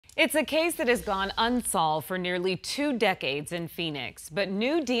It's a case that has gone unsolved for nearly 2 decades in Phoenix, but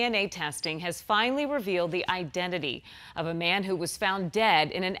new DNA testing has finally revealed the identity of a man who was found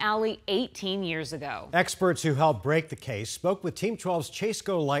dead in an alley 18 years ago. Experts who helped break the case spoke with Team 12's Chase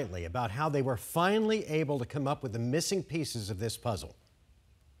Golightly about how they were finally able to come up with the missing pieces of this puzzle.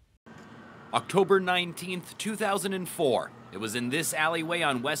 October 19th, 2004. It was in this alleyway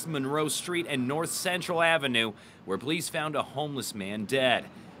on West Monroe Street and North Central Avenue where police found a homeless man dead.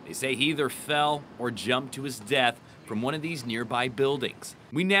 They say he either fell or jumped to his death from one of these nearby buildings.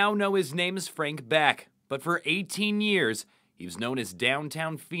 We now know his name is Frank Beck, but for 18 years, he was known as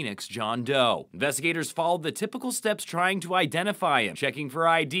downtown Phoenix John Doe. Investigators followed the typical steps trying to identify him, checking for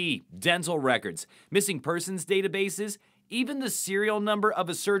ID, dental records, missing persons databases, even the serial number of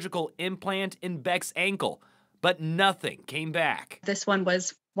a surgical implant in Beck's ankle, but nothing came back. This one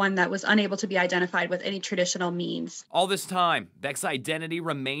was one that was unable to be identified with any traditional means. All this time, Beck's identity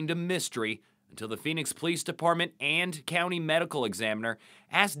remained a mystery until the Phoenix Police Department and County Medical Examiner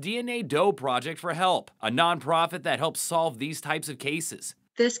asked DNA Doe Project for help, a nonprofit that helps solve these types of cases.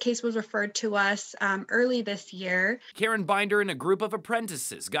 This case was referred to us early this year. Karen Binder and a group of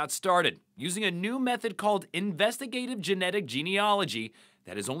apprentices got started using a new method called investigative genetic genealogy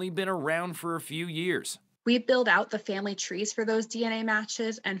that has only been around for a few years. We build out the family trees for those DNA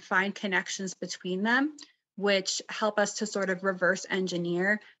matches and find connections between them, which help us to sort of reverse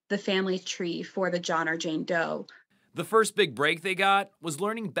engineer the family tree for the John or Jane Doe. The first big break they got was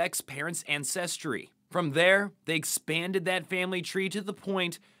learning Beck's parents' ancestry. From there, they expanded that family tree to the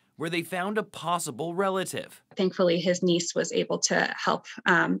point where they found a possible relative. Thankfully, his niece was able to help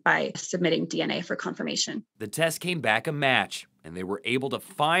by submitting DNA for confirmation. The test came back a match, and they were able to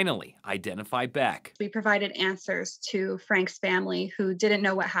finally identify Beck. We provided answers to Frank's family who didn't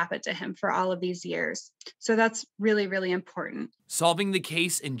know what happened to him for all of these years. So that's really, really important. Solving the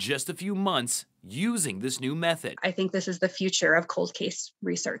case in just a few months using this new method. I think this is the future of cold case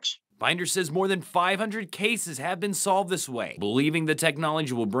research. Binder says more than 500 cases have been solved this way, believing the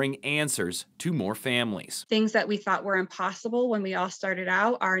technology will bring answers to more families. Things that we thought were impossible when we all started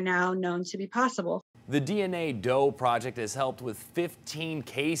out are now known to be possible. The DNA Doe Project has helped with 15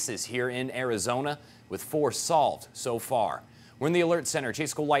 cases here in Arizona, with 4 solved so far. We're in the Alert Center.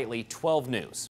 Chase Golightly, 12 News.